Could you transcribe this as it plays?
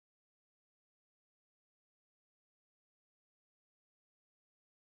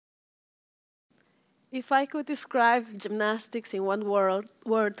If I could describe gymnastics in one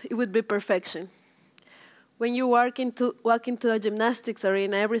word, it would be perfection. When you walk into a gymnastics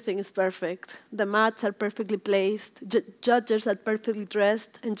arena, everything is perfect. The mats are perfectly placed, judges are perfectly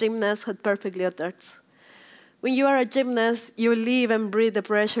dressed, and gymnasts are perfectly attired. When you are a gymnast, you live and breathe the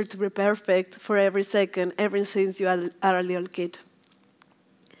pressure to be perfect for every second, ever since you are a little kid.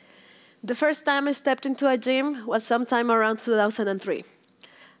 The first time I stepped into a gym was sometime around 2003.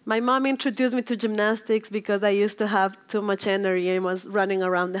 My mom introduced me to gymnastics because I used to have too much energy and was running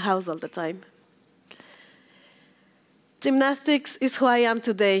around the house all the time. Gymnastics is who I am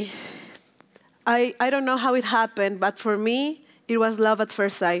today. I don't know how it happened, but for me, it was love at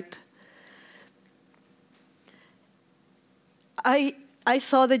first sight. I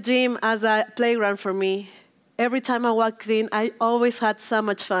saw the gym as a playground for me. Every time I walked in, I always had so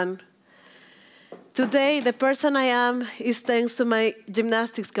much fun. Today, the person I am is thanks to my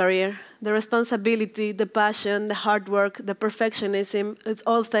gymnastics career. The responsibility, the passion, the hard work, the perfectionism, it's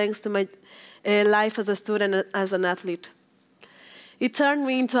all thanks to my life as a student and as an athlete. It turned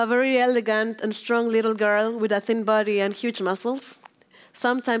me into a very elegant and strong little girl with a thin body and huge muscles,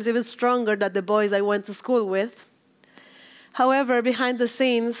 sometimes even stronger than the boys I went to school with. However, behind the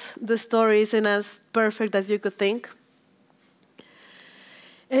scenes, the story isn't as perfect as you could think.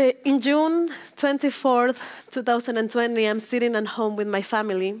 In June 24th, 2020, I'm sitting at home with my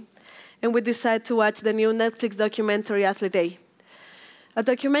family, and we decide to watch the new Netflix documentary, Athlete A, a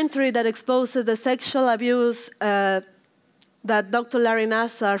documentary that exposes the sexual abuse that Dr. Larry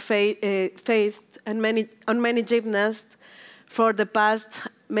Nassar faced on many gymnasts for the past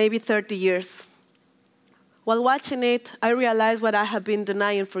maybe 30 years. While watching it, I realized what I have been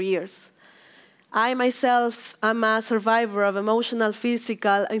denying for years. I myself am a survivor of emotional,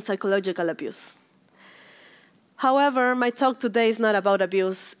 physical, and psychological abuse. However, my talk today is not about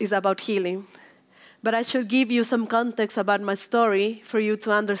abuse, it's about healing. But I should give you some context about my story for you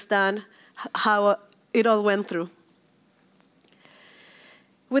to understand how it all went through.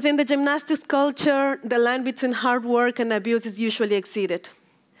 Within the gymnastics culture, the line between hard work and abuse is usually exceeded.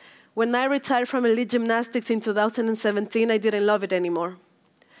 When I retired from elite gymnastics in 2017, I didn't love it anymore.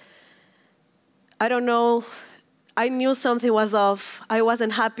 I don't know, I knew something was off. I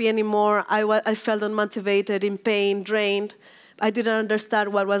wasn't happy anymore. I felt unmotivated, in pain, drained. I didn't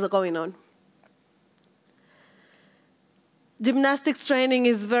understand what was going on. Gymnastics training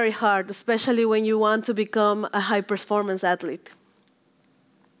is very hard, especially when you want to become a high-performance athlete.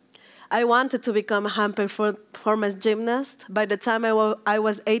 I wanted to become a high-performance gymnast. By the time I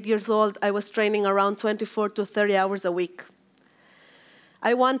was 8 years old, I was training around 24 to 30 hours a week.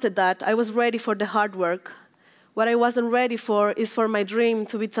 I wanted that. I was ready for the hard work. What I wasn't ready for is for my dream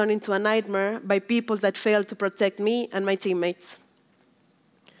to be turned into a nightmare by people that failed to protect me and my teammates.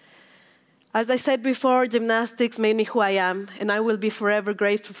 As I said before, gymnastics made me who I am, and I will be forever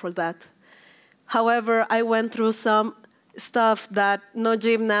grateful for that. However, I went through some stuff that no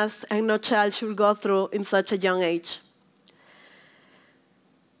gymnast and no child should go through in such a young age.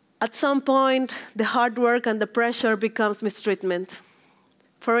 At some point, the hard work and the pressure becomes mistreatment.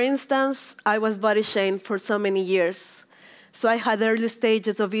 For instance, I was body shamed for so many years, so I had early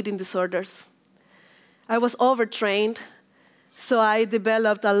stages of eating disorders. I was overtrained, so I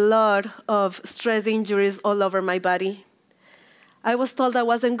developed a lot of stress injuries all over my body. I was told I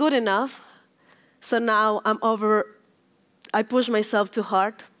wasn't good enough, so now I push myself too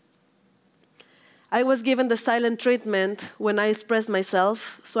hard. I was given the silent treatment when I expressed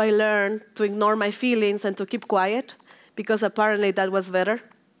myself, so I learned to ignore my feelings and to keep quiet, because apparently that was better.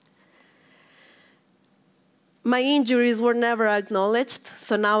 My injuries were never acknowledged,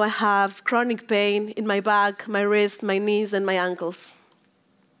 so now I have chronic pain in my back, my wrist, my knees, and my ankles.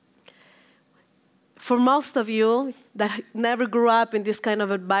 For most of you that never grew up in this kind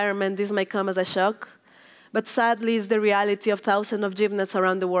of environment, this might come as a shock. But sadly, it's the reality of thousands of gymnasts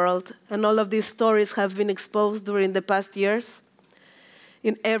around the world. And all of these stories have been exposed during the past years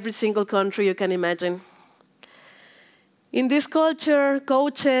in every single country you can imagine. In this culture,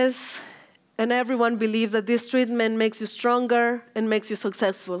 coaches and everyone believes that this treatment makes you stronger and makes you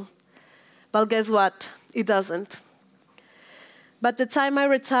successful. But guess what? It doesn't. By the time I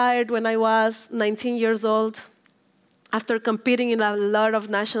retired when I was 19 years old, after competing in a lot of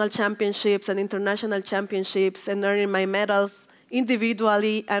national championships and international championships and earning my medals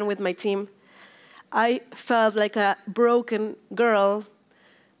individually and with my team, I felt like a broken girl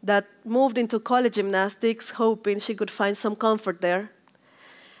that moved into college gymnastics hoping she could find some comfort there.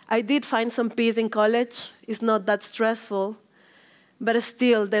 I did find some peace in college. It's not that stressful, but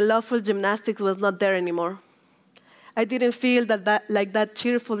still, the love for gymnastics was not there anymore. I didn't feel like that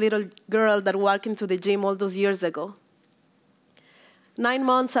cheerful little girl that walked into the gym all those years ago. 9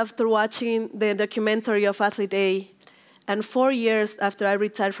 months after watching the documentary of Athlete A, and 4 years after I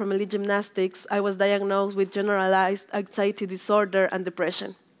retired from elite gymnastics, I was diagnosed with generalized anxiety disorder and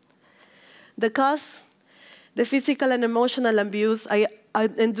depression. The cause? The physical and emotional abuse I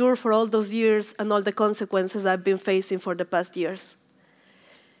endured for all those years and all the consequences I've been facing for the past years.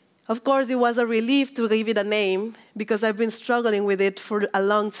 Of course, it was a relief to give it a name because I've been struggling with it for a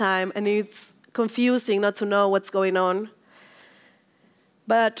long time, and it's confusing not to know what's going on.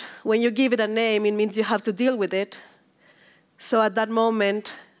 But when you give it a name, it means you have to deal with it. So at that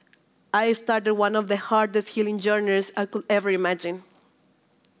moment, I started one of the hardest healing journeys I could ever imagine.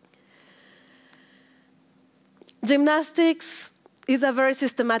 Gymnastics is a very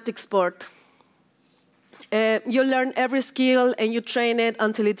systematic sport. You learn every skill and you train it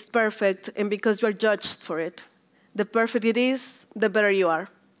until it's perfect, and because you're judged for it. The perfect it is, the better you are.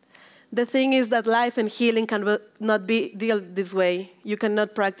 The thing is that life and healing cannot be dealt this way. You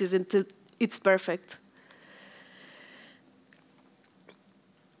cannot practice until it's perfect.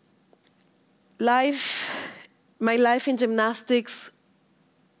 My life in gymnastics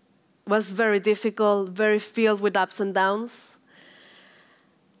was very difficult, very filled with ups and downs.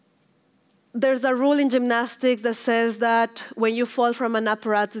 There's a rule in gymnastics that says that when you fall from an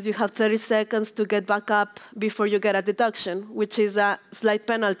apparatus, you have 30 seconds to get back up before you get a deduction, which is a slight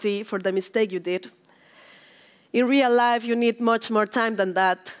penalty for the mistake you did. In real life, you need much more time than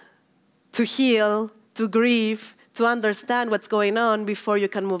that to heal, to grieve, to understand what's going on before you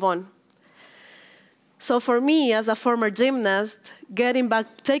can move on. So for me, as a former gymnast,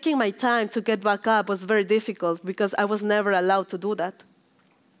 taking my time to get back up was very difficult because I was never allowed to do that.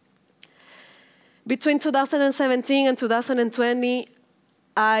 Between 2017 and 2020,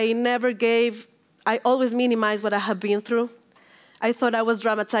 I always minimized what I have been through. I thought I was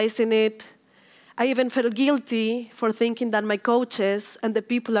dramatizing it. I even felt guilty for thinking that my coaches and the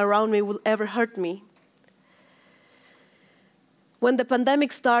people around me would ever hurt me. When the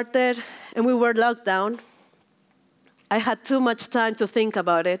pandemic started and we were locked down, I had too much time to think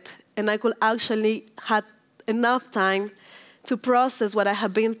about it, and I could actually have enough time to process what I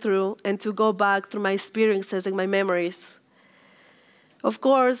have been through and to go back through my experiences and my memories. Of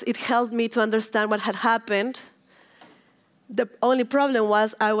course, it helped me to understand what had happened. The only problem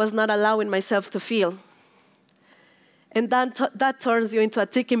was I was not allowing myself to feel. And that turns you into a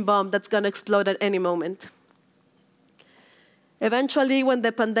ticking bomb that's going to explode at any moment. Eventually, when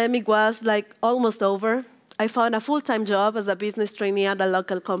the pandemic was almost over, I found a full-time job as a business trainee at a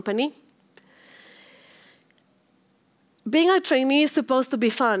local company. Being a trainee is supposed to be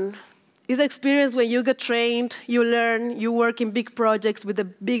fun. It's an experience when you get trained, you learn, you work in big projects with the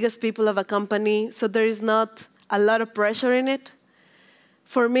biggest people of a company, so there is not a lot of pressure in it.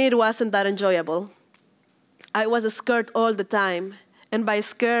 For me, it wasn't that enjoyable. I was scared all the time. And by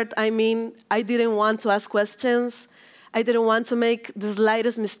scared, I mean I didn't want to ask questions. I didn't want to make the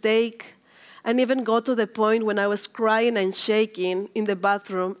slightest mistake, and even go to the point when I was crying and shaking in the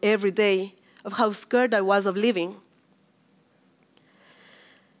bathroom every day of how scared I was of leaving.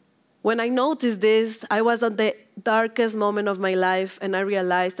 When I noticed this, I was at the darkest moment of my life, and I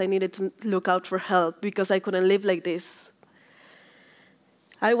realized I needed to look out for help because I couldn't live like this.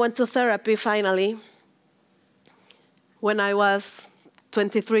 I went to therapy finally when I was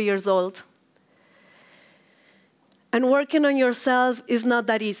 23 years old. And working on yourself is not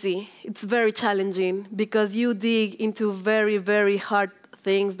that easy. It's very challenging because you dig into very, very hard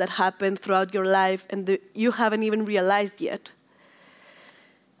things that happen throughout your life and you haven't even realized yet.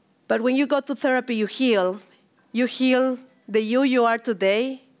 But when you go to therapy, you heal. You heal the you are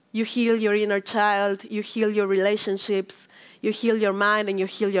today. You heal your inner child. You heal your relationships. You heal your mind, and you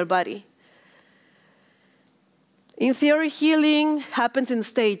heal your body. In theory, healing happens in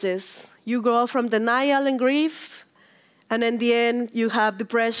stages. You go from denial and grief, and in the end, you have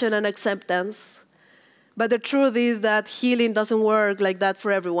depression and acceptance. But the truth is that healing doesn't work like that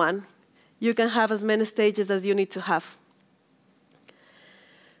for everyone. You can have as many stages as you need to have.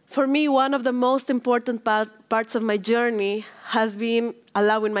 For me, one of the most important parts of my journey has been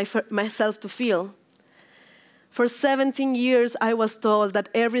allowing myself to feel. For 17 years, I was told that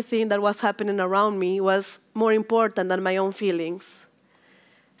everything that was happening around me was more important than my own feelings.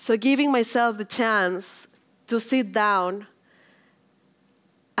 So giving myself the chance to sit down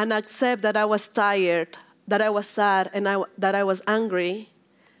and accept that I was tired, that I was sad, and that I was angry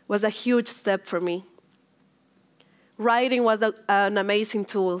was a huge step for me. Writing was an amazing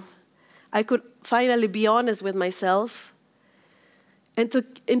tool. I could finally be honest with myself. And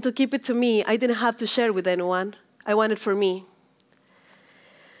to keep it to me, I didn't have to share with anyone. I want it for me.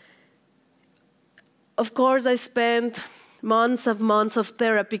 Of course, I spent months of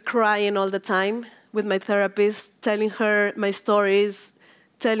therapy crying all the time with my therapist, telling her my stories,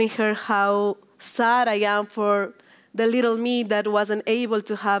 telling her how sad I am for the little me that wasn't able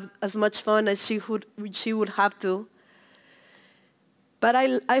to have as much fun as she would have to. But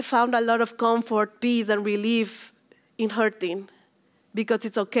I found a lot of comfort, peace, and relief in hurting, because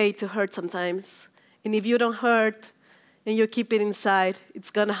it's okay to hurt sometimes. And if you don't hurt and you keep it inside,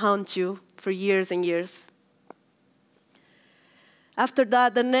 it's going to haunt you for years and years. After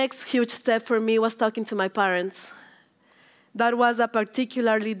that, the next huge step for me was talking to my parents. That was a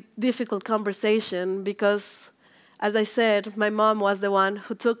particularly difficult conversation because, as I said, my mom was the one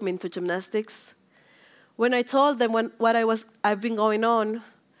who took me into gymnastics. When I told them what I've been going on,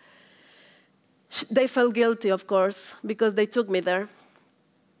 they felt guilty, of course, because they took me there.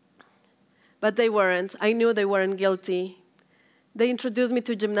 But they weren't. I knew they weren't guilty. They introduced me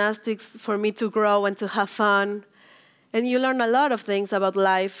to gymnastics for me to grow and to have fun. And you learn a lot of things about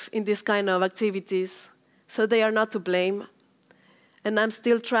life in this kind of activities. So they are not to blame. And I'm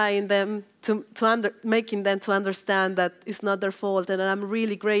still trying them making them to understand that it's not their fault. And I'm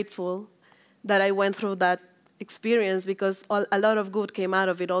really grateful that I went through that experience because a lot of good came out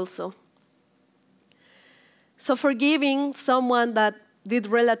of it also. So forgiving someone that did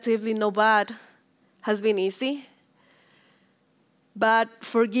relatively no bad has been easy. But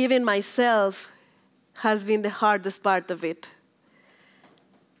forgiving myself has been the hardest part of it.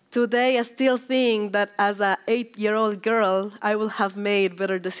 Today, I still think that as an 8-year-old girl, I would have made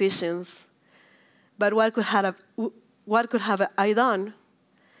better decisions. But what could have I done?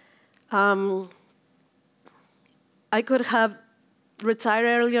 I could have retired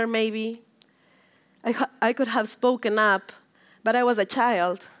earlier, maybe. I could have spoken up, but I was a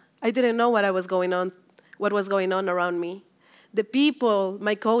child. I didn't know what was going on around me. The people,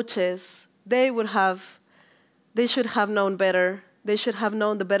 my coaches, they should have known better. They should have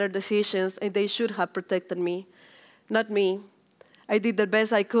known the better decisions, and they should have protected me, not me. I did the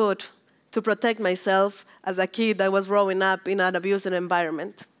best I could to protect myself as a kid that was growing up in an abusive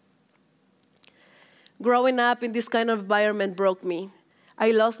environment. Growing up in this kind of environment broke me. I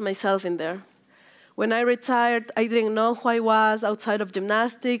lost myself in there. When I retired, I didn't know who I was outside of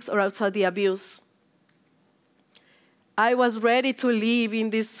gymnastics or outside the abuse. I was ready to live in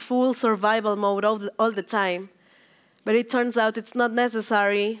this full survival mode all the time. But it turns out it's not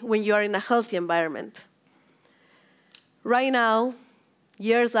necessary when you are in a healthy environment. Right now,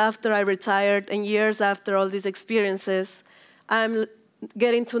 years after I retired and years after all these experiences, I'm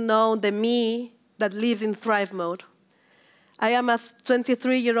getting to know the me that lives in thrive mode. I am a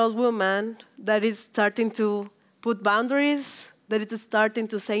 23-year-old woman that is starting to put boundaries, that is starting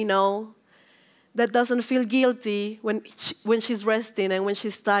to say no, that doesn't feel guilty when she's resting and when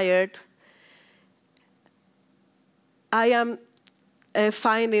she's tired. I am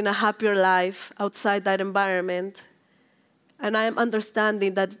finding a happier life outside that environment, and I am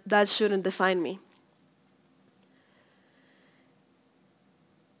understanding that that shouldn't define me.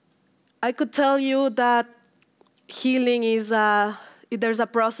 I could tell you that healing is there's a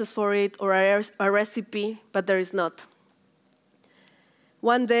process for it or a recipe, but there is not.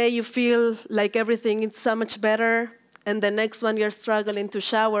 One day you feel like everything is so much better, and the next one you're struggling to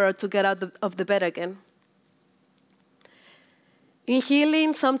shower or to get out of the bed again. In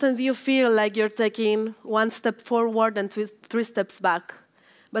healing, sometimes you feel like you're taking one step forward and 3 steps back,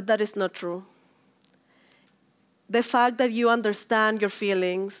 but that is not true. The fact that you understand your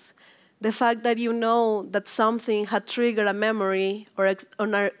feelings, the fact that you know that something had triggered a memory or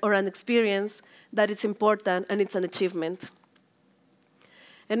an experience, that it's important and it's an achievement.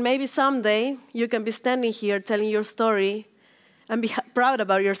 And maybe someday you can be standing here telling your story and be proud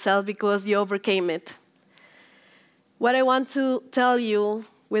about yourself because you overcame it. What I want to tell you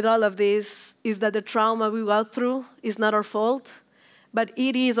with all of this is that the trauma we go through is not our fault, but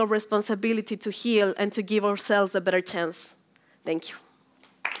it is our responsibility to heal and to give ourselves a better chance. Thank you.